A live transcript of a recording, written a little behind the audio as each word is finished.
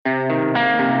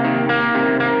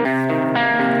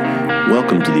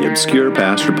welcome to the Obscure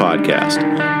Pastor Podcast.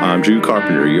 I'm Drew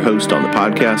Carpenter, your host on the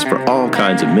podcast for all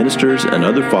kinds of ministers and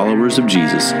other followers of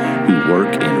Jesus who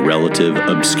work in relative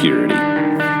obscurity.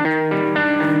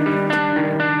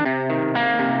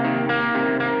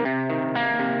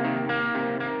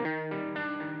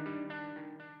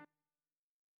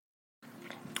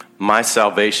 My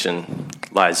salvation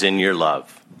lies in your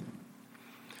love.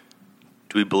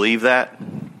 Do we believe that?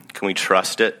 Can we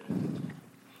trust it?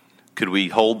 Could we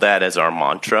hold that as our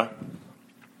mantra?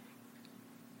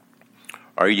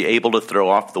 Are you able to throw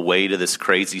off the weight of this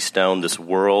crazy stone, this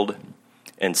world,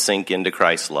 and sink into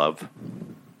Christ's love?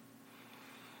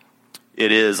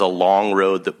 It is a long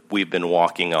road that we've been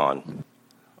walking on.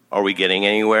 Are we getting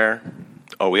anywhere?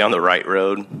 Are we on the right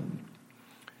road?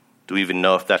 Do we even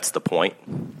know if that's the point?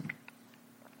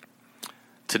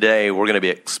 Today, we're going to be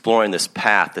exploring this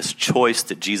path, this choice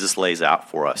that Jesus lays out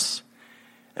for us.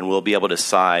 And we'll be able to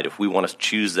decide if we want to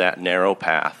choose that narrow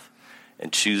path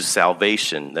and choose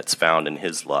salvation that's found in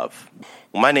his love.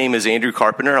 Well, my name is Andrew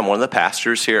Carpenter. I'm one of the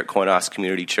pastors here at Koinos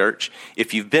Community Church.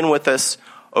 If you've been with us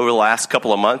over the last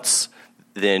couple of months,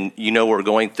 then you know we're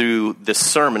going through this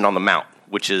Sermon on the Mount,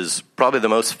 which is probably the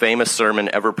most famous sermon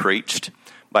ever preached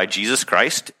by Jesus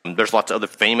Christ. There's lots of other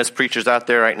famous preachers out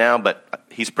there right now, but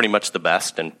he's pretty much the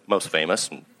best and most famous,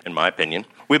 in my opinion.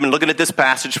 We've been looking at this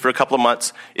passage for a couple of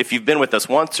months. If you've been with us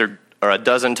once or a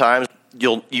dozen times,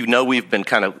 you know we've been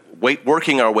kind of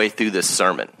working our way through this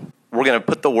sermon. We're going to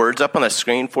put the words up on the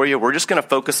screen for you. We're just going to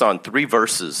focus on 3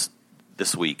 verses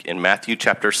this week in Matthew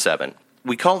chapter 7.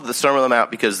 We call it the Sermon on the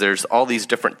Mount because there's all these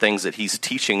different things that he's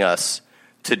teaching us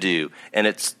to do. And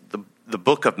it's the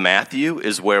book of Matthew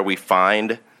is where we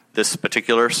find this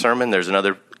particular sermon. There's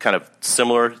another kind of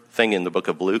similar thing in the book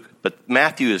of Luke. But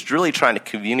Matthew is really trying to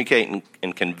communicate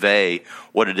and convey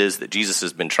what it is that Jesus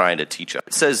has been trying to teach us.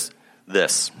 It says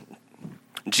this.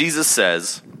 Jesus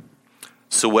says,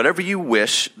 "So whatever you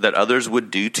wish that others would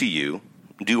do to you,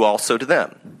 do also to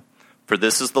them. For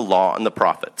this is the law and the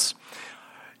prophets.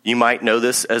 You might know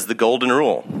this as the golden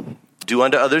rule. Do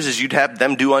unto others as you'd have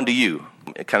them do unto you."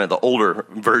 Kind of the older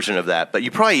version of that. But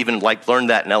you probably even learned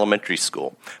that in elementary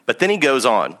school. But then he goes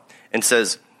on and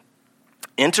says,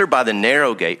 "Enter by the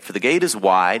narrow gate, for the gate is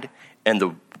wide and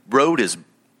the road is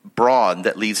broad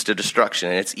that leads to destruction,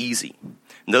 and it's easy.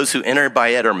 And those who enter by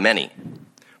it are many.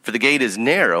 For the gate is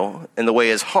narrow and the way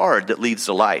is hard that leads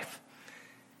to life,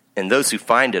 and those who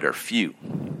find it are few."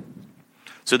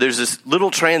 So there's this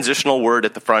little transitional word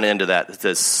at the front end of that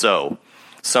says "so."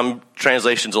 Some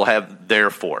translations will have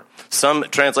 "therefore." Some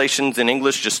translations in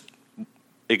English just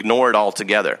ignore it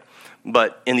altogether.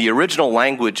 But in the original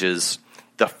languages,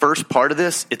 the first part of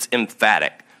this, it's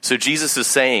emphatic. So Jesus is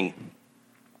saying,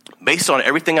 based on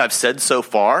everything I've said so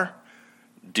far,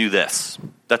 do this.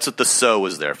 That's what the "so"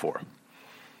 is there for.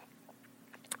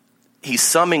 He's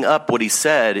summing up what he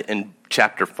said in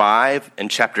chapter 5 and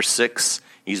chapter 6.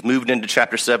 He's moved into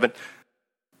chapter 7.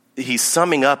 He's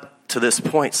summing up to this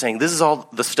point, saying, this is all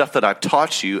the stuff that I've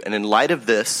taught you, and in light of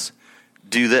this,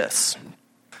 do this.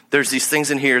 There's these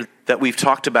things in here that we've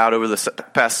talked about over the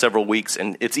past several weeks,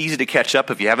 and it's easy to catch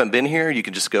up. If you haven't been here, you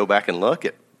can just go back and look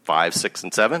at 5, 6,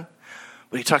 and 7.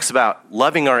 But he talks about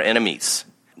loving our enemies,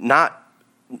 not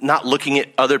looking at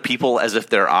other people as if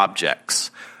they're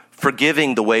objects,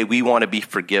 forgiving the way we want to be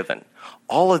forgiven.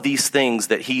 All of these things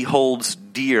that he holds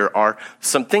dear are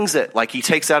some things that he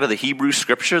takes out of the Hebrew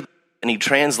scripture and he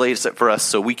translates it for us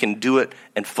so we can do it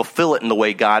and fulfill it in the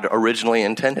way God originally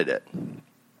intended it.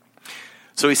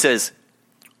 So he says,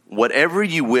 whatever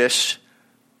you wish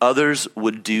others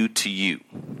would do to you.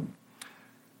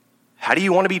 How do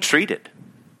you want to be treated?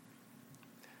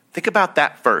 Think about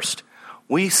that first.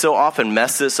 We so often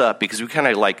mess this up because we kind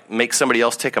of make somebody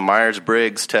else take a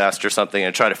Myers-Briggs test or something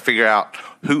and try to figure out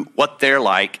what they're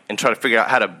like and try to figure out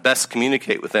how to best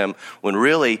communicate with them, when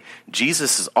really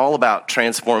Jesus is all about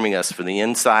transforming us from the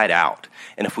inside out.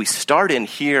 And if we start in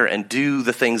here and do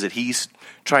the things that he's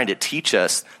trying to teach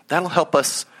us, that'll help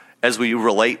us as we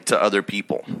relate to other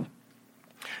people.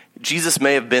 Jesus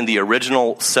may have been the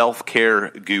original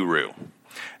self-care guru.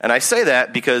 And I say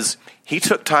that because he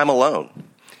took time alone.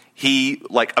 He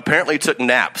apparently took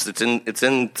naps. It's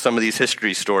in some of these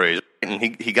history stories. And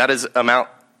he got his amount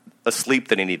of sleep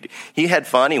that he needed. He had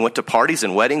fun. He went to parties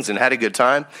and weddings and had a good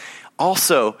time.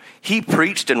 Also, he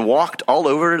preached and walked all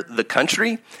over the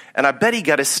country. And I bet he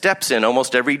got his steps in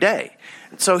almost every day.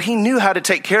 So he knew how to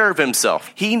take care of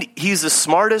himself. He's the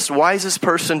smartest, wisest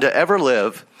person to ever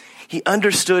live. He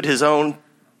understood his own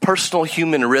personal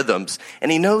human rhythms.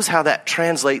 And he knows how that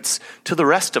translates to the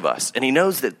rest of us. And he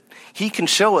knows that he can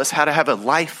show us how to have a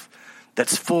life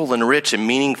that's full and rich and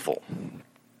meaningful.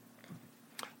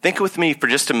 Think with me for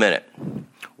just a minute.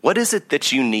 What is it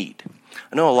that you need?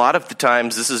 I know a lot of the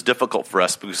times this is difficult for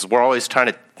us because we're always trying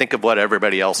to think of what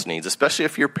everybody else needs, especially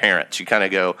if you're parents. You kind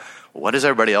of go, what does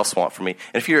everybody else want from me?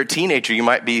 And if you're a teenager, you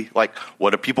might be like, what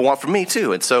do people want from me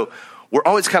too? And so we're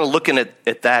always kind of looking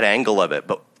at that angle of it.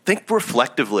 But think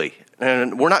reflectively.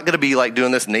 And we're not going to be like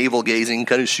doing this navel-gazing,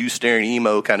 kind of shoe-staring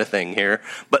emo kind of thing here.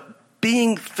 But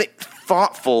being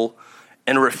thoughtful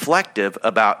and reflective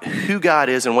about who God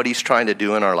is and what he's trying to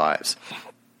do in our lives.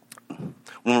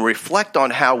 When we reflect on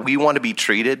how we want to be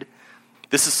treated,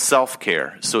 this is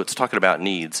self-care. So it's talking about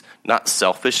needs, not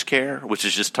selfish care, which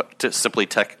is just simply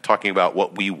talking about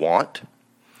what we want.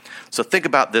 So think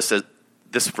about this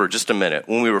for just a minute.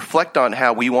 When we reflect on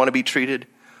how we want to be treated,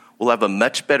 we'll have a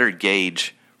much better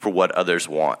gauge for what others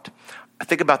want. I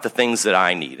think about the things that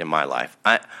I need in my life.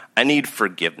 I need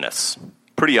forgiveness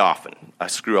pretty often. I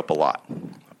screw up a lot.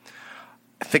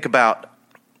 I think about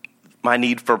my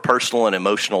need for personal and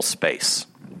emotional space.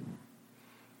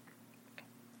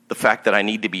 The fact that I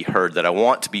need to be heard, that I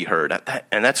want to be heard.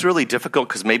 And that's really difficult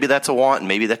because maybe that's a want and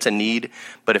maybe that's a need.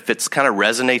 But if it's kind of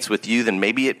resonates with you, then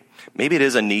maybe it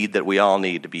is a need that we all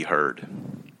need to be heard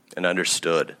and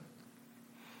understood.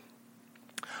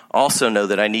 Also know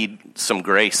that I need some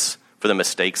grace for the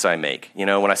mistakes I make. You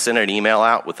know, when I send an email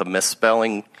out with a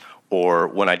misspelling or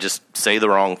when I just say the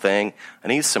wrong thing, I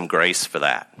need some grace for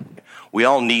that. We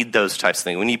all need those types of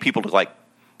things. We need people to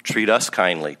treat us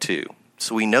kindly too.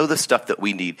 So we know the stuff that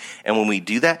we need. And when we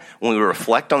do that, when we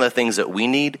reflect on the things that we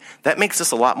need, that makes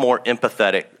us a lot more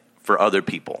empathetic for other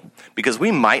people. Because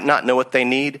we might not know what they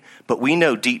need, but we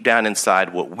know deep down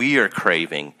inside what we are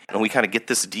craving. And we kind of get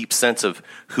this deep sense of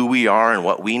who we are and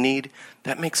what we need.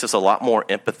 That makes us a lot more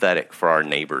empathetic for our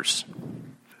neighbors.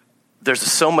 There's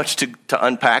so much to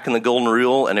unpack in the Golden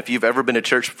Rule. And if you've ever been to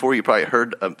church before, you probably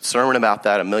heard a sermon about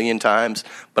that 1,000,000 times.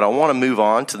 But I want to move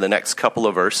on to the next couple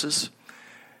of verses.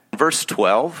 Verse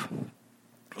 12,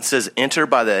 it says, enter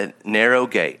by the narrow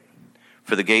gate,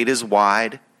 for the gate is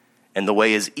wide, and the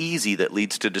way is easy that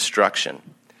leads to destruction,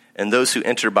 and those who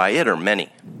enter by it are many.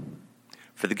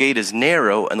 For the gate is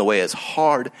narrow, and the way is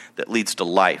hard that leads to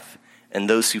life, and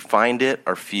those who find it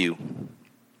are few.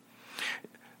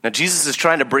 Now, Jesus is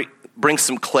trying to bring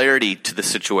some clarity to the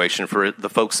situation for the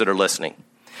folks that are listening.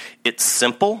 It's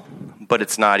simple, but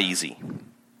it's not easy.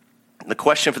 The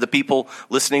question for the people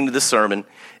listening to this sermon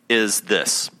is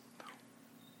this: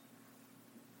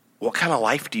 what kind of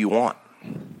life do you want?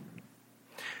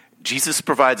 Jesus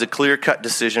provides a clear-cut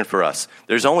decision for us.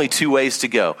 There's only two ways to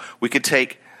go. We could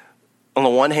take, on the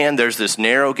one hand, there's this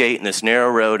narrow gate and this narrow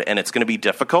road, and it's going to be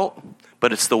difficult,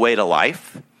 but it's the way to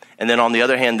life. And then on the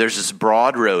other hand, there's this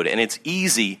broad road, and it's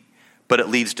easy, but it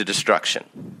leads to destruction.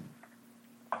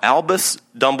 Albus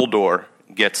Dumbledore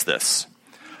gets this.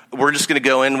 We're just going to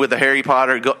go in with the Harry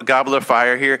Potter Goblet of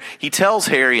Fire here. He tells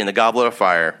Harry in the Goblet of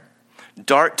Fire,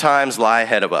 dark times lie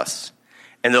ahead of us,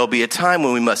 and there'll be a time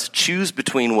when we must choose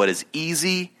between what is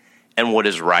easy and what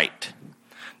is right.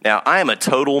 Now, I am a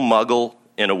total muggle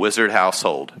in a wizard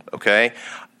household, okay?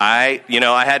 I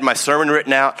had my sermon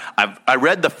written out. I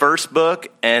read the first book,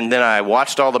 and then I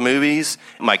watched all the movies.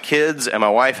 My kids and my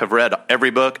wife have read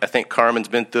every book. I think Carmen's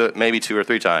been through it maybe 2 or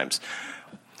 3 times.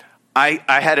 I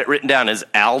had it written down as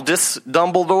Aldous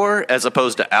Dumbledore as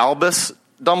opposed to Albus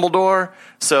Dumbledore.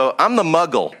 So I'm the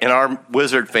muggle in our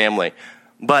wizard family.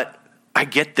 But I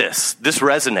get this. This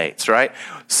resonates, right?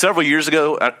 Several years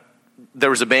ago, there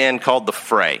was a band called The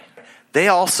Fray. They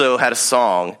also had a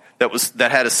song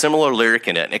that had a similar lyric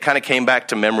in it. And it kind of came back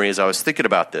to memory as I was thinking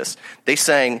about this. They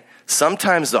sang,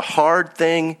 sometimes the hard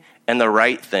thing and the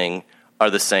right thing are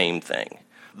the same thing.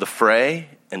 The Fray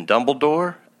and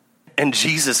Dumbledore and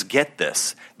Jesus get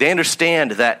this. They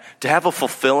understand that to have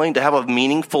a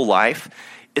meaningful life,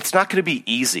 it's not going to be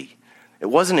easy. It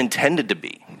wasn't intended to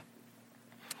be.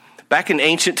 Back in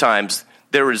ancient times,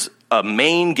 there was a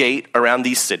main gate around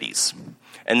these cities,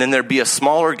 and then there'd be a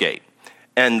smaller gate.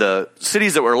 And the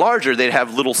cities that were larger, they'd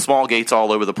have little small gates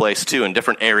all over the place too in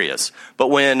different areas. But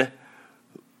when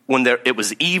it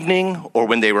was evening, or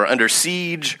when they were under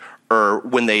siege, or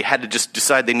when they had to just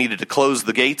decide they needed to close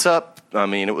the gates up,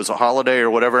 it was a holiday or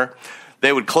whatever,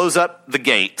 they would close up the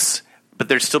gates, but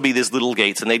there'd still be these little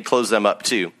gates, and they'd close them up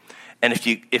too. And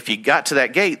if you got to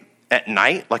that gate at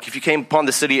night, like if you came upon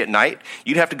the city at night,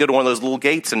 you'd have to go to one of those little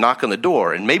gates and knock on the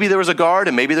door. And maybe there was a guard,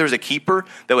 and maybe there was a keeper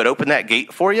that would open that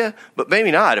gate for you, but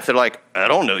maybe not. If they're like, I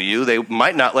don't know you, they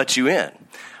might not let you in.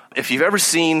 If you've ever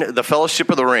seen The Fellowship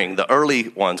of the Ring, the early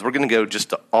ones, we're going to go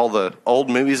just to all the old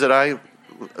movies that I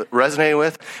resonated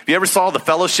with. If you ever saw The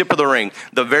Fellowship of the Ring,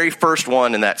 the very first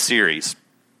one in that series,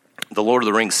 the Lord of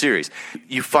the Rings series.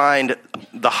 You find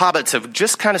the hobbits have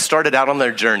just kind of started out on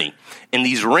their journey, and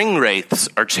these ring wraiths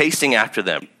are chasing after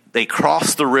them. They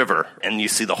cross the river, and you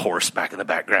see the horse back in the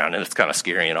background, and it's kind of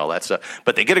scary and all that stuff.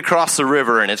 But they get across the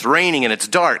river, and it's raining, and it's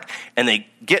dark, and they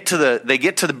get to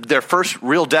their first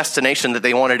real destination that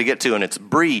they wanted to get to, and it's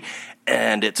Bree,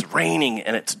 and it's raining,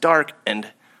 and it's dark, and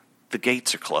the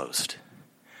gates are closed.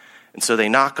 And so they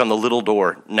knock on the little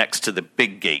door next to the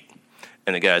big gate,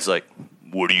 and the guy's like,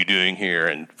 "What are you doing here?"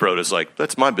 And Frodo's like,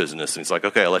 "That's my business." And he's like,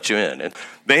 "Okay, I'll let you in." And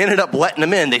they ended up letting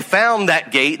him in. They found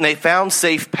that gate, and they found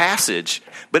safe passage.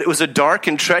 But it was a dark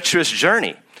and treacherous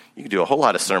journey. You can do a whole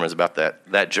lot of sermons about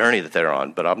that journey that they're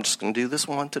on, but I'm just going to do this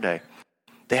one today.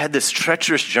 They had this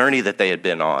treacherous journey that they had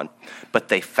been on, but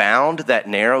they found that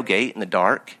narrow gate in the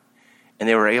dark, and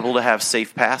they were able to have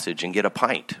safe passage and get a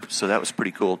pint. So that was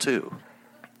pretty cool, too.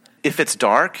 If it's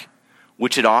dark,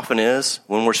 which it often is,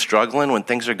 when we're struggling, when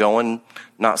things are going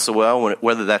not so well,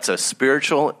 whether that's a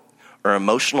spiritual or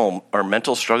emotional or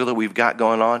mental struggle that we've got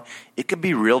going on, it can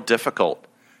be real difficult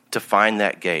to find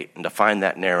that gate and to find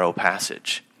that narrow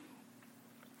passage.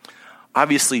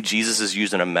 Obviously, Jesus is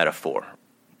using a metaphor,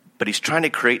 but he's trying to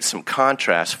create some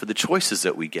contrast for the choices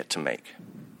that we get to make.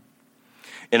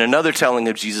 In another telling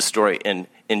of Jesus' story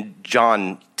in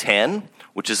John 10,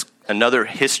 which is another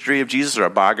history of Jesus or a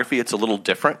biography, it's a little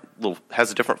different,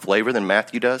 has a different flavor than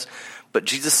Matthew does. But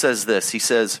Jesus says this, he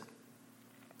says,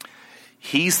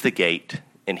 he's the gate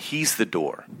and he's the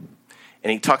door.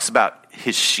 And he talks about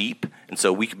his sheep, and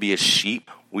so we could be his sheep.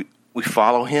 We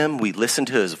follow him, we listen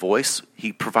to his voice.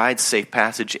 He provides safe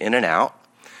passage in and out.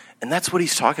 And that's what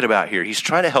he's talking about here. He's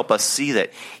trying to help us see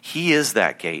that he is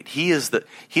that gate. He is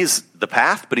the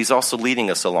path, but he's also leading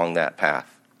us along that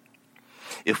path.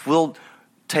 If we'll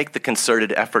take the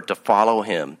concerted effort to follow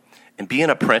him and be an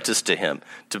apprentice to him,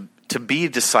 to be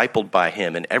discipled by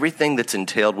him and everything that's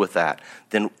entailed with that,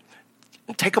 then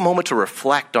take a moment to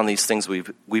reflect on these things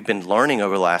we've been learning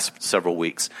over the last several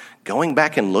weeks, going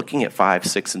back and looking at 5,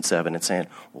 6, and 7 and saying,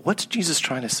 well, what's Jesus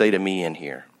trying to say to me in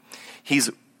here? He's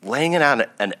laying out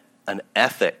an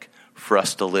ethic for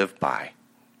us to live by.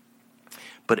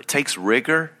 But it takes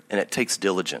rigor and it takes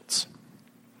diligence.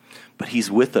 But he's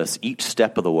with us each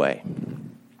step of the way.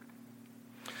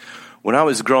 When I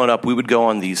was growing up, we would go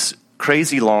on these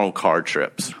crazy long car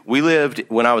trips.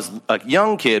 When I was a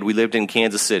young kid, we lived in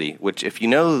Kansas City, which if you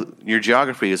know your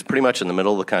geography is pretty much in the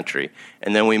middle of the country.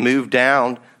 And then we moved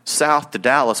down south to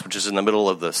Dallas, which is in the middle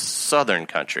of the southern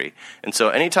country. And so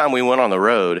anytime we went on the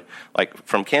road, like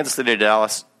from Kansas City to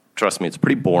Dallas, trust me, it's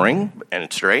pretty boring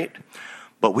and straight.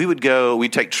 But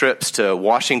we'd take trips to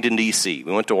Washington, D.C.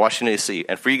 We went to Washington, D.C.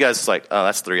 And for you guys, it's like, oh,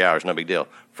 that's 3 hours, no big deal.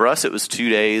 For us, it was 2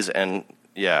 days and,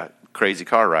 yeah, crazy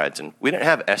car rides. And we didn't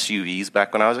have SUVs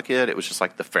back when I was a kid. It was just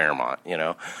like the Fairmont, you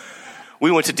know.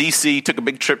 We went to D.C., took a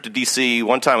big trip to D.C.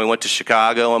 One time we went to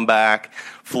Chicago and back,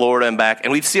 Florida and back,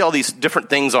 and we'd see all these different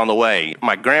things on the way.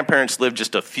 My grandparents lived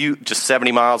just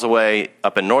 70 miles away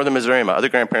up in northern Missouri. My other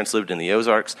grandparents lived in the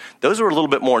Ozarks. Those were a little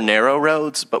bit more narrow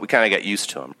roads, but we kind of got used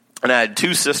to them. And I had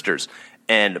 2 sisters,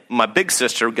 and my big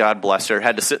sister, God bless her,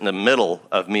 had to sit in the middle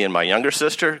of me and my younger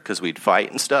sister because we'd fight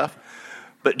and stuff.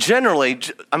 But generally,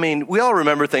 I mean, we all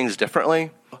remember things differently.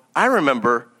 I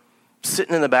remember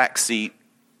sitting in the back seat,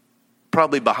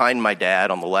 probably behind my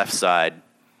dad on the left side,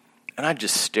 and I'd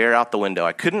just stare out the window.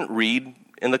 I couldn't read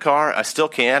in the car. I still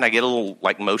can. I get a little,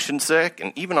 motion sick,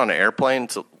 and even on an airplane,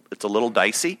 it's a little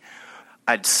dicey.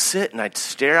 I'd sit and I'd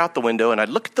stare out the window, and I'd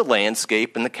look at the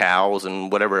landscape and the cows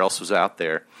and whatever else was out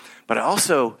there. But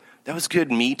that was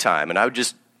good me time, and I would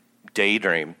just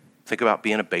daydream, think about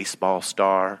being a baseball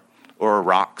star or a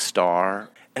rock star,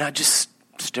 and I'd just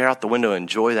stare out the window and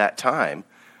enjoy that time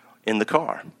in the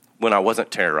car when I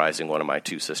wasn't terrorizing one of my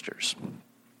 2 sisters.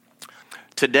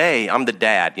 Today, I'm the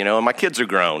dad, and my kids are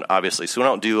grown, obviously, so we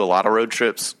don't do a lot of road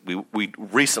trips. We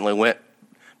recently went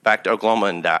back to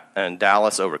Oklahoma and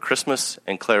Dallas over Christmas,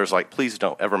 and Claire was like, please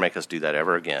don't ever make us do that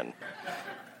ever again.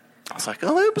 I was like,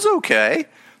 oh, it was okay.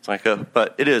 It's like,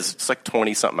 but it's like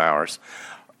 20-something hours.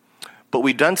 But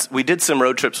we did some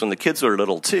road trips when the kids were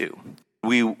little, too.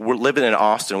 We were living in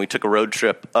Austin. We took a road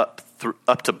trip up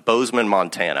to Bozeman,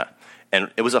 Montana. And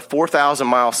it was a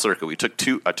 4,000-mile circuit.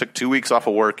 I took 2 weeks off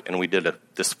of work, and we did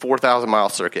this 4,000-mile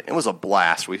circuit. It was a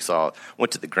blast. Went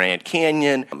to the Grand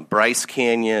Canyon, Bryce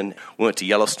Canyon. We went to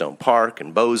Yellowstone Park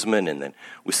and Bozeman, and then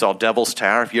we saw Devil's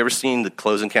Tower. If you ever seen the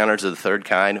Close Encounters of the Third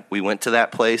Kind, we went to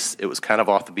that place. It was kind of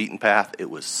off the beaten path. It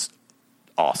was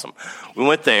awesome. We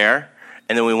went there,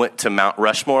 and then we went to Mount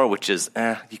Rushmore, which is,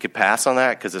 you could pass on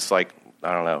that because it's like,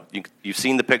 I don't know. You've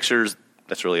seen the pictures.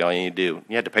 That's really all you need to do.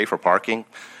 You had to pay for parking.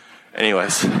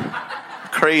 Anyways,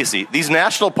 crazy. These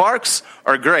national parks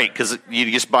are great because you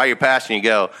just buy your pass and you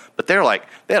go. But they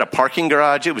had a parking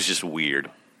garage. It was just weird.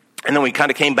 And then we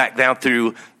kind of came back down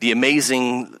through the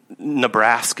amazing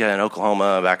Nebraska and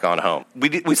Oklahoma back on home.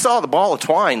 We saw the ball of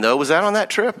twine, though. Was that on that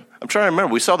trip? I'm trying to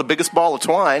remember. We saw the biggest ball of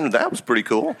twine. That was pretty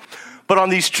cool. But on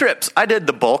these trips, I did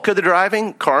the bulk of the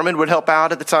driving. Carmen would help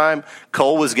out at the time.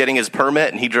 Cole was getting his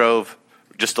permit, and he drove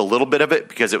just a little bit of it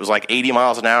because it was like 80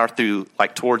 miles an hour through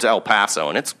like towards El Paso,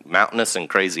 and it's mountainous and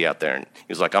crazy out there. And he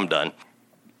was like, I'm done.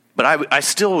 But I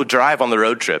still would drive on the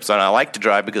road trips, and I like to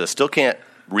drive because I still can't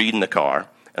read in the car,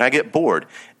 and I get bored.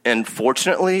 And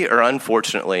fortunately or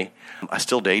unfortunately, I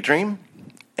still daydream,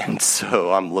 and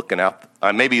so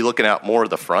I may be looking out more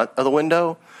of the front of the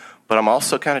window, but I'm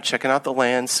also kind of checking out the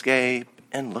landscape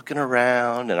and looking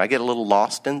around, and I get a little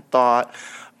lost in thought.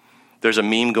 There's a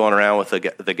meme going around with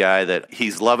the guy that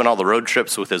he's loving all the road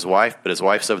trips with his wife, but his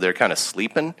wife's over there kind of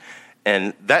sleeping.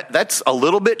 And that's a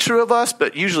little bit true of us,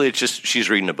 but usually it's just she's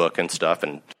reading a book and stuff.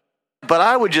 But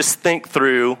I would just think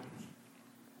through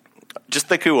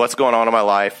what's going on in my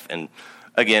life, and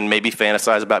again, maybe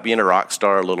fantasize about being a rock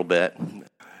star a little bit.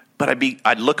 But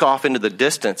I'd look off into the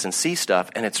distance and see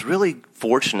stuff, and it's really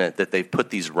fortunate that they've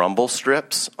put these rumble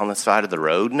strips on the side of the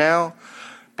road now,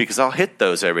 because I'll hit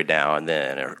those every now and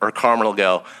then. Or Carmen will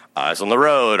go, eyes on the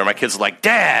road, or my kids are like,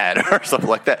 Dad, or something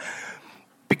like that.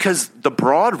 Because the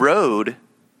broad road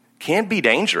can be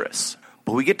dangerous,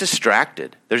 but we get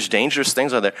distracted. There's dangerous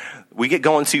things on there. We get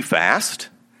going too fast,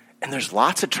 and there's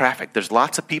lots of traffic. There's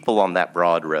lots of people on that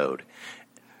broad road.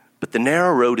 But the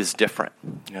narrow road is different.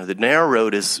 The narrow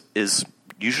road is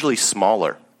usually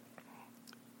smaller.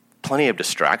 Plenty of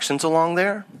distractions along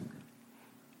there.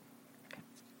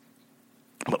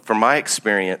 But from my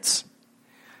experience,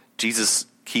 Jesus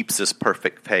keeps this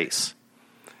perfect pace.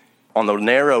 On the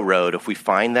narrow road, if we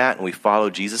find that and we follow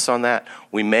Jesus on that,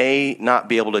 we may not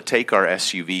be able to take our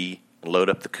SUV and load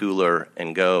up the cooler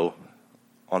and go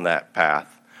on that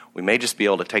path. We may just be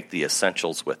able to take the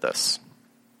essentials with us.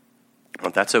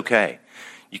 But that's okay.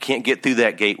 You can't get through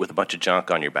that gate with a bunch of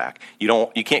junk on your back. You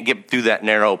can't get through that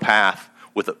narrow path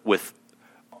with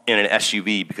in an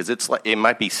SUV because it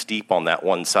might be steep on that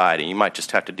one side, and you might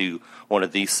just have to do one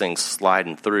of these things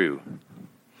sliding through.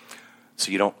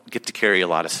 So you don't get to carry a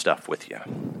lot of stuff with you.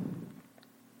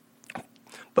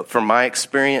 But from my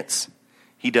experience,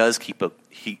 he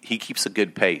keeps a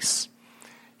good pace.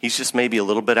 He's just maybe a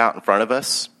little bit out in front of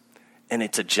us, and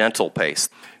it's a gentle pace.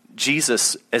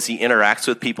 Jesus, as he interacts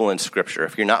with people in Scripture,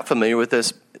 if you're not familiar with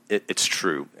this, it's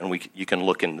true, and you can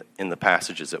look in the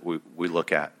passages that we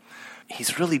look at.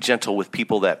 He's really gentle with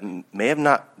people that may have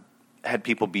not had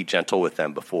people be gentle with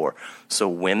them before. So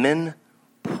women,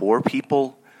 poor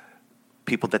people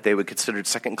that they would consider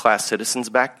second-class citizens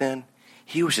back then,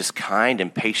 he was just kind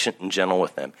and patient and gentle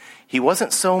with them. He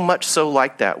wasn't so much so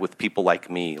like that with people like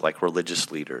me, like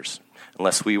religious leaders,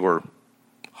 unless we were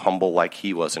humble like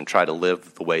he was and try to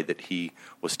live the way that he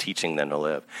was teaching them to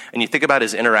live. And you think about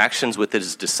his interactions with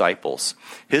his disciples.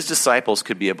 His disciples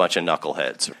could be a bunch of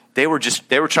knuckleheads. They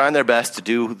were trying their best to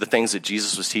do the things that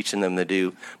Jesus was teaching them to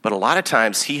do, but a lot of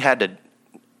times he had to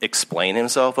explain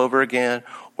himself over again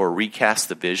or recast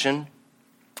the vision.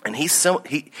 And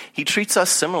he treats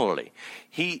us similarly.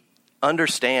 He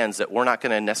understands that we're not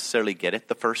going to necessarily get it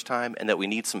the first time and that we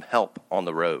need some help on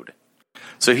the road.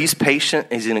 So he's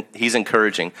patient, he's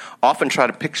encouraging. Often try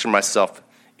to picture myself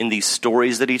in these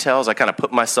stories that he tells. I kind of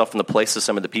put myself in the place of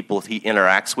some of the people he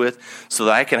interacts with so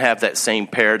that I can have that same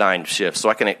paradigm shift, so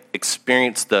I can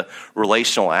experience the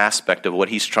relational aspect of what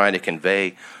he's trying to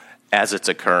convey as it's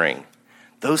occurring.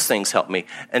 Those things help me.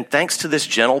 And thanks to this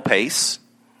gentle pace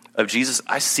of Jesus,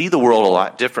 I see the world a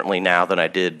lot differently now than I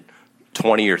did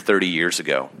 20 or 30 years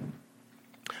ago.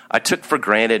 I took for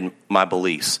granted my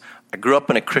beliefs. I grew up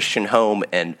in a Christian home,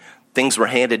 and things were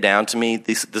handed down to me.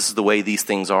 This is the way these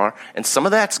things are. And some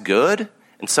of that's good,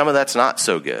 and some of that's not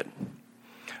so good.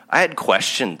 I had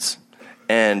questions,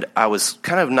 and I was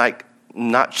kind of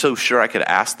not so sure I could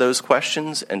ask those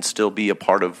questions and still be a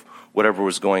part of whatever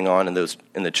was going on in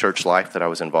the church life that I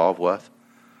was involved with.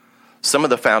 Some of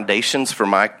the foundations for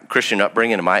my Christian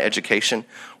upbringing and my education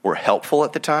were helpful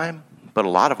at the time, but a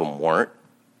lot of them weren't.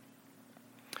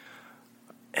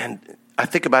 And I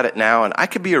think about it now, and I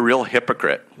could be a real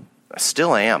hypocrite. I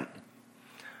still am.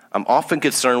 I'm often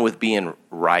concerned with being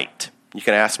right. You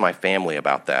can ask my family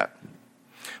about that.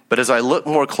 But as I look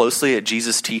more closely at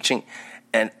Jesus' teaching,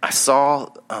 and I saw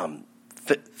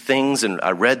things and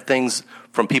I read things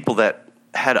from people that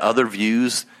had other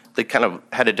views, they kind of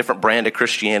had a different brand of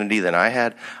Christianity than I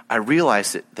had, I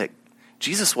realized that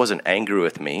Jesus wasn't angry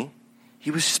with me.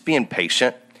 He was just being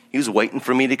patient. He was waiting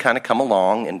for me to kind of come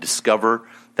along and discover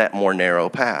that more narrow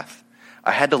path.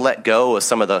 I had to let go of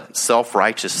some of the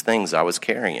self-righteous things I was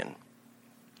carrying.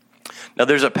 Now,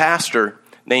 there's a pastor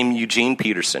named Eugene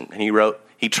Peterson, and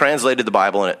he translated the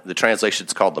Bible, and the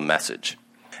translation's called The Message.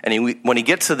 And when he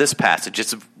gets to this passage,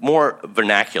 it's more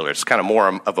vernacular. It's kind of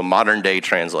more of a modern-day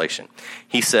translation.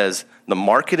 He says, the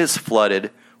market is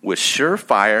flooded with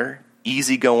surefire,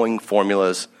 easygoing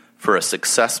formulas for a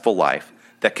successful life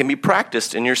that can be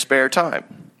practiced in your spare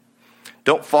time.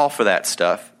 Don't fall for that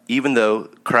stuff, even though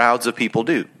crowds of people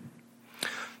do.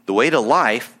 The way to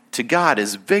life, to God,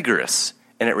 is vigorous,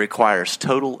 and it requires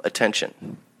total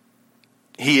attention.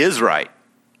 He is right.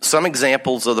 Some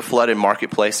examples of the flooded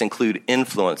marketplace include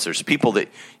influencers, people that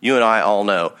you and I all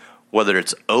know, whether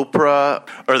it's Oprah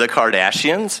or the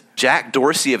Kardashians. Jack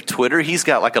Dorsey of Twitter, he's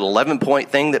got like an 11-point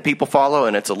thing that people follow,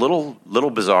 and it's a little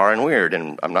bizarre and weird,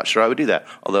 and I'm not sure I would do that,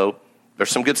 although there's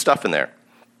some good stuff in there.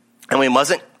 And we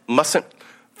mustn't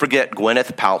forget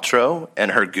Gwyneth Paltrow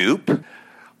and her Goop.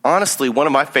 Honestly, one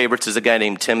of my favorites is a guy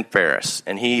named Tim Ferriss,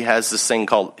 and he has this thing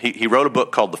called, he wrote a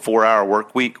book called The 4-Hour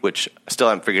Work Week, which I still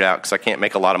haven't figured out because I can't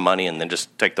make a lot of money and then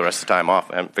just take the rest of the time off.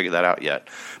 I haven't figured that out yet.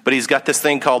 But he's got this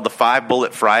thing called the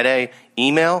 5-Bullet Friday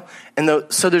email, and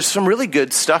so there's some really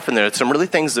good stuff in there. Some really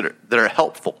things that are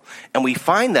helpful. And we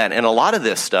find that in a lot of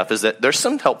this stuff is that there's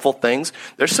some helpful things.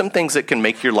 There's some things that can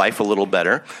make your life a little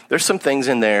better. There's some things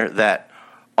in there that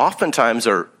oftentimes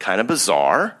are kind of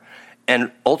bizarre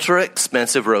and ultra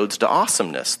expensive roads to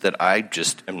awesomeness that I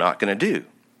just am not going to do.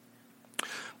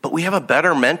 But we have a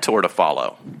better mentor to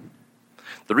follow.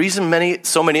 The reason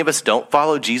so many of us don't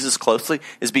follow Jesus closely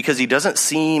is because he doesn't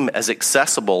seem as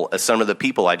accessible as some of the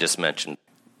people I just mentioned.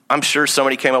 I'm sure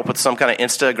somebody came up with some kind of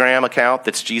Instagram account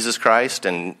that's Jesus Christ,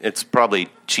 and it's probably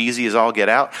cheesy as all get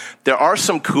out. There are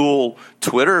some cool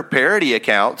Twitter parody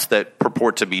accounts that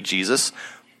purport to be Jesus,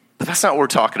 but that's not what we're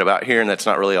talking about here, and that's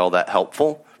not really all that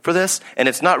helpful for this. And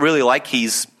it's not really like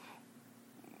he's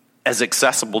as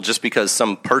accessible just because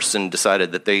some person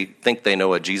decided that they think they know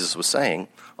what Jesus was saying,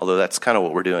 although that's kind of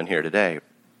what we're doing here today.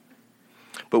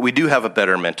 But we do have a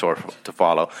better mentor to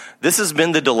follow. This has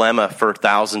been the dilemma for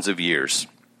thousands of years.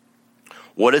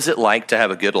 What is it like to have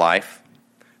a good life?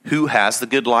 Who has the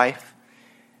good life?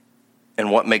 And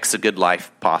what makes a good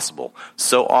life possible?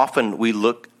 So often we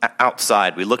look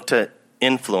outside. We look to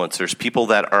influencers, people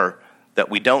that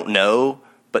we don't know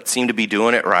but seem to be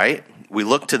doing it right. We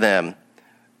look to them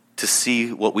to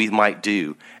see what we might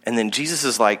do. And then Jesus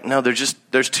is like, no,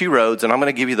 there's two roads, and I'm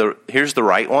going to give you here's the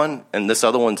right one, and this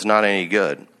other one's not any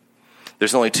good.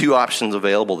 There's only two options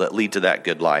available that lead to that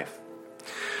good life.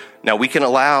 Now, we can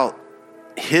allow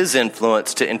his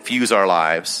influence to infuse our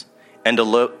lives and to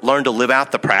learn to live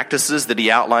out the practices that he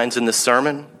outlines in this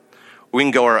sermon. We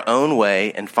can go our own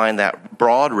way and find that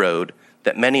broad road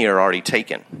that many are already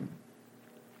taken.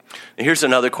 And here's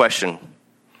another question.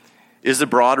 Is the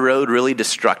broad road really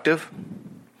destructive?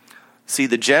 See,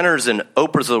 the Jenners and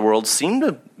Oprahs of the world seem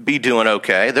to be doing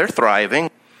okay. They're thriving.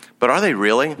 But are they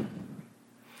really?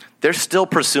 They're still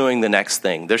pursuing the next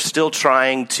thing. They're still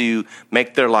trying to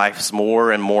make their lives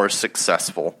more and more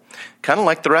successful, kind of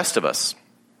like the rest of us.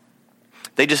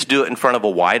 They just do it in front of a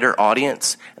wider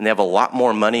audience, and they have a lot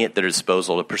more money at their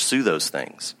disposal to pursue those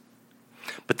things.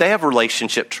 But they have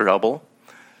relationship trouble.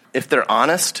 If they're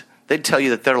honest, they'd tell you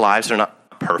that their lives are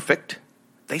not perfect.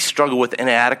 They struggle with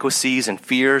inadequacies and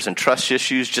fears and trust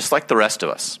issues just like the rest of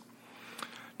us.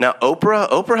 Now,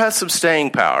 Oprah has some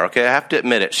staying power, okay? I have to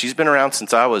admit it. She's been around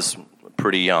since I was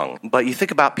pretty young. But you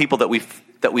think about people that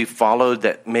we've followed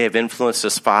that may have influenced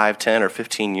us 5, 10, or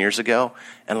 15 years ago,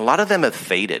 and a lot of them have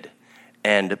faded.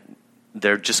 And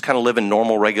they're just kind of living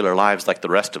normal, regular lives like the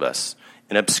rest of us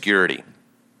in obscurity.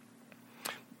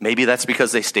 Maybe that's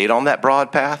because they stayed on that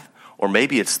broad path, or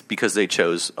maybe it's because they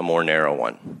chose a more narrow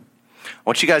one. I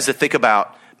want you guys to think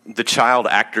about the child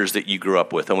actors that you grew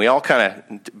up with. And we all kind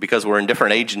of, because we're in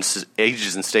different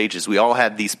ages and stages, we all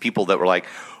had these people that were like,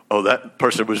 oh, that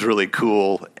person was really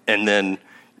cool. And then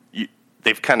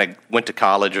they've kind of went to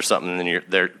college or something, and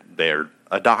they're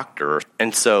a doctor.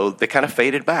 And so they kind of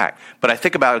faded back. But I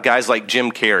think about guys like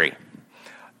Jim Carrey.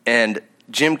 And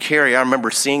Jim Carrey, I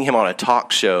remember seeing him on a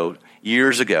talk show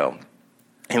years ago.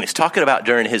 And he was talking about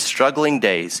during his struggling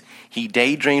days, he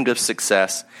daydreamed of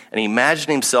success and he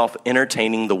imagined himself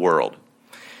entertaining the world.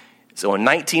 So in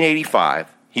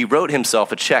 1985, he wrote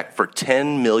himself a check for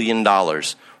 $10 million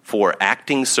for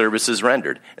acting services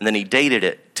rendered. And then he dated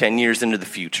it 10 years into the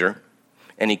future,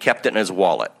 and he kept it in his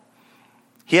wallet.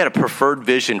 He had a preferred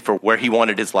vision for where he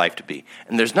wanted his life to be.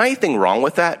 And there's not anything wrong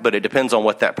with that, but it depends on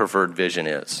what that preferred vision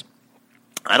is.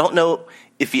 I don't know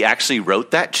if he actually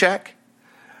wrote that check,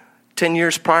 10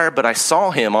 years prior, but I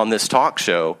saw him on this talk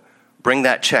show bring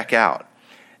that check out.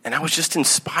 And I was just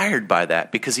inspired by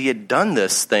that because he had done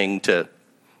this thing to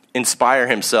inspire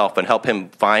himself and help him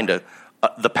find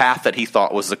the path that he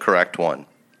thought was the correct one.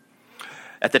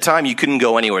 At the time, you couldn't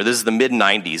go anywhere. This is the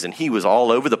mid-'90s, and he was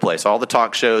all over the place. All the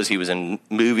talk shows, he was in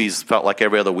movies, felt like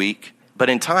every other week. But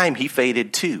in time, he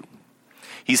faded too.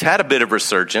 He's had a bit of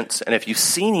resurgence, and if you've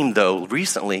seen him, though,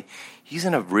 recently, he's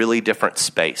in a really different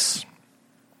space.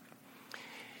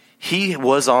 He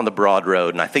was on the broad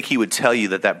road, and I think he would tell you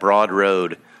that broad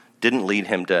road didn't lead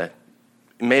him to,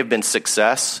 it may have been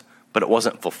success, but it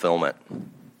wasn't fulfillment.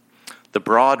 The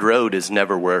broad road is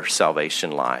never where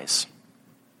salvation lies.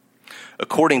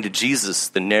 According to Jesus,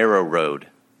 the narrow road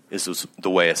is the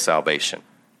way of salvation.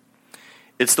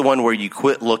 It's the one where you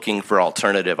quit looking for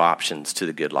alternative options to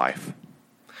the good life.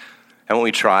 Haven't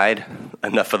we tried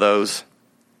enough of those?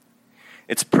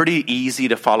 It's pretty easy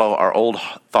to follow our old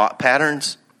thought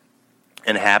patterns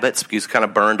and habits because we kind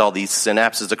of burned all these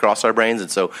synapses across our brains, and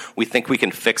so we think we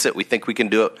can fix it. We think we can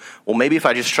do it. Well, maybe if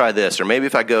I just try this, or maybe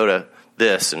if I go to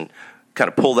this and kind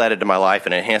of pull that into my life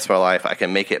and enhance my life, I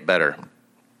can make it better.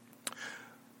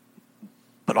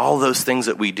 But all those things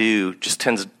that we do just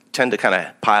tend to kind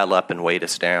of pile up and weight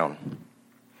us down.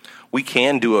 We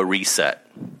can do a reset.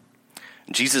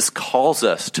 Jesus calls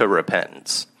us to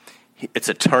repentance. It's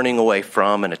a turning away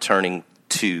from and a turning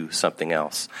to something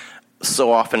else.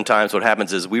 So oftentimes what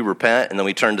happens is we repent and then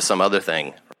we turn to some other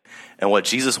thing. And what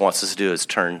Jesus wants us to do is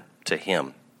turn to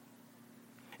him.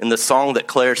 In the song that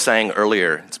Claire sang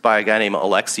earlier, it's by a guy named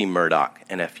Alexei Murdoch.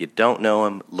 And if you don't know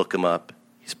him, look him up.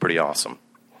 He's pretty awesome.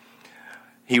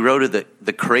 He wrote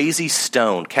the crazy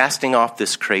stone, casting off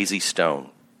this crazy stone.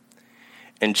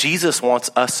 And Jesus wants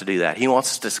us to do that. He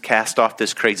wants us to cast off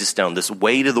this crazy stone, this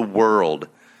weight of the world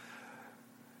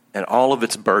and all of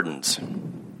its burdens.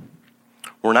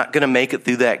 We're not going to make it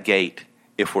through that gate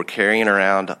if we're carrying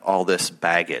around all this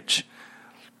baggage.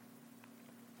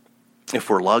 If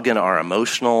we're lugging our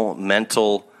emotional,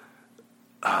 mental,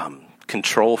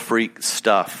 control freak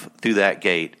stuff through that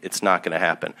gate, it's not going to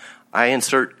happen. I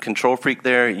insert control freak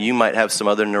there. You might have some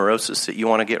other neurosis that you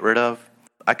want to get rid of.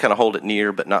 I kind of hold it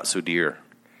near, but not so dear.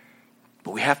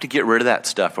 But we have to get rid of that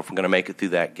stuff if we're going to make it through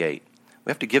that gate. We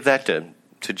have to give that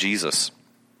to Jesus.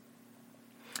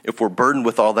 If we're burdened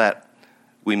with all that,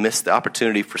 we miss the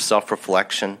opportunity for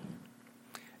self-reflection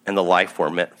and the life we're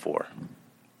meant for.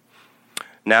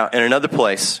 Now, in another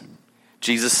place,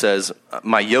 Jesus says,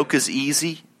 my yoke is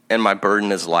easy and my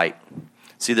burden is light.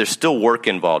 See, there's still work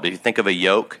involved. If you think of a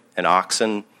yoke, an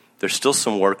oxen, there's still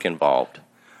some work involved.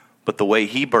 But the way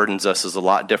he burdens us is a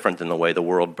lot different than the way the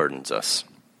world burdens us.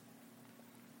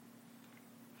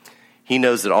 He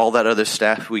knows that all that other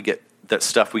stuff we get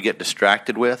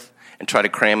distracted with and try to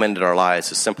cram into our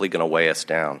lives is simply going to weigh us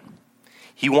down.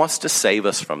 He wants to save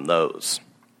us from those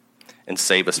and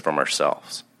save us from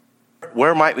ourselves.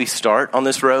 Where might we start on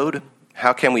this road?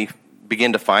 How can we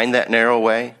begin to find that narrow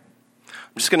way?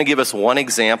 I'm just going to give us one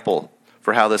example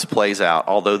for how this plays out,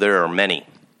 although there are many.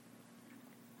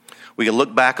 We can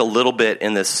look back a little bit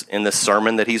in this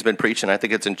sermon that he's been preaching. I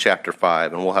think it's in chapter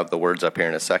 5, and we'll have the words up here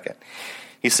in a second.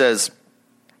 He says,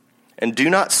 and do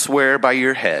not swear by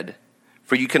your head,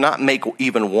 for you cannot make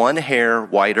even one hair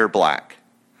white or black.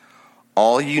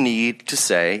 All you need to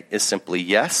say is simply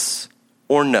yes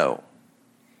or no.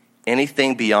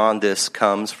 Anything beyond this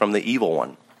comes from the evil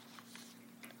one.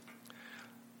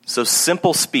 So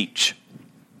simple speech.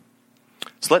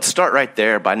 So let's start right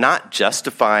there by not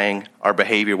justifying our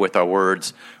behavior with our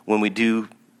words when we do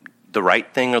the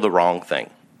right thing or the wrong thing.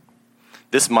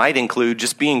 This might include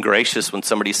just being gracious when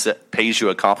somebody pays you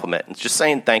a compliment and just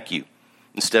saying thank you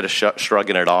instead of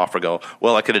shrugging it off or go,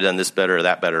 well, I could have done this better or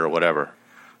that better or whatever.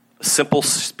 Simple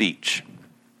speech.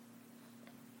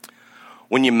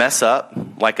 When you mess up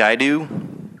like I do,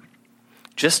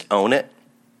 just own it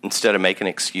instead of making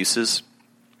excuses.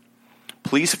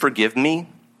 Please forgive me.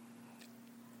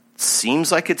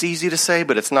 Seems like it's easy to say,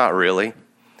 but it's not really.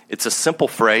 It's a simple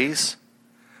phrase,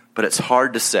 but it's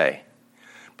hard to say.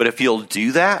 But if you'll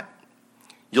do that,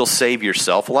 you'll save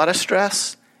yourself a lot of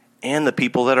stress and the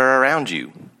people that are around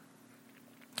you.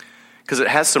 Because it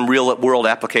has some real world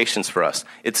applications for us.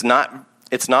 It's not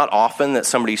often that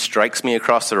somebody strikes me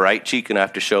across the right cheek and I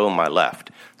have to show them my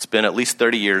left. It's been at least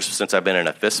 30 years since I've been in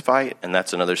a fist fight, and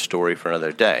that's another story for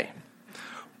another day.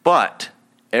 But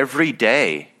every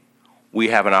day we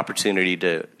have an opportunity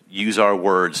to use our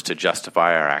words to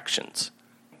justify our actions,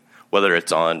 whether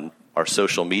it's on our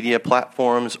social media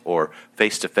platforms or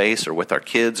face-to-face or with our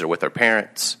kids or with our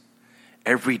parents.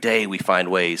 Every day we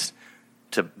find ways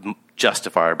to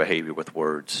justify our behavior with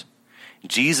words.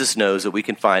 Jesus knows that we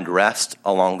can find rest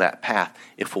along that path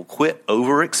if we'll quit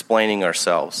over-explaining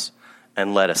ourselves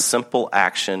and let a simple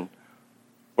action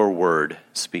or word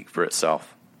speak for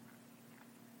itself.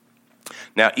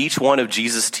 Now, each one of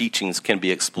Jesus' teachings can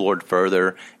be explored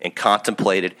further and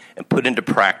contemplated and put into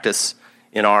practice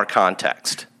in our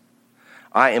context.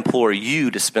 I implore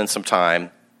you to spend some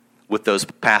time with those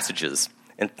passages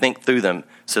and think through them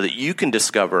so that you can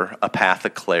discover a path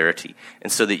of clarity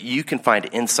and so that you can find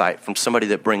insight from somebody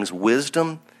that brings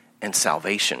wisdom and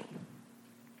salvation.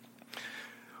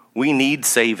 We need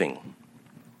saving.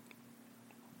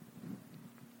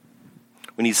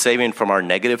 We need saving from our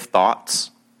negative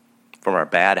thoughts, from our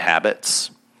bad habits,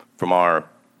 from our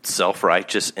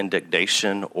self-righteous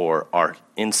indignation or our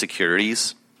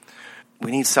insecurities. We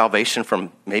need salvation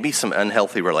from maybe some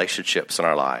unhealthy relationships in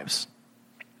our lives.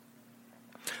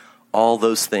 All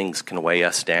those things can weigh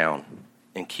us down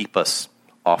and keep us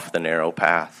off the narrow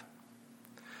path.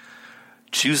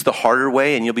 Choose the harder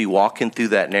way and you'll be walking through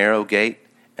that narrow gate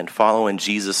and following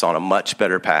Jesus on a much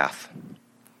better path,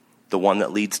 the one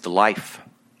that leads to life.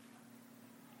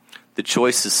 The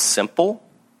choice is simple,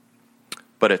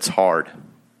 but it's hard.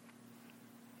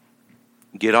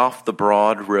 Get off the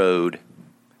broad road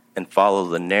and follow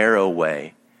the narrow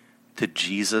way to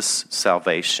Jesus'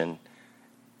 salvation,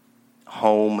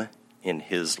 home in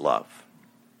his love.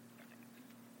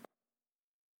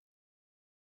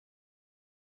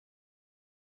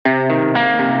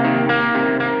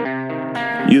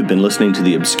 You have been listening to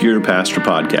the Obscure Pastor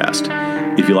Podcast.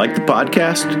 If you like the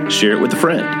podcast, share it with a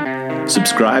friend.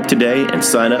 Subscribe today and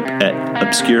sign up at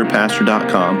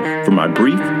obscurepastor.com for my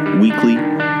brief weekly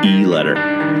e-letter.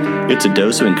 It's a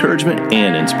dose of encouragement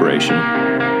and inspiration.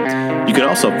 You can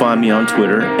also find me on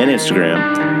Twitter and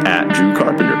Instagram at Drew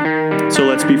Carpenter. So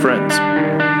let's be friends.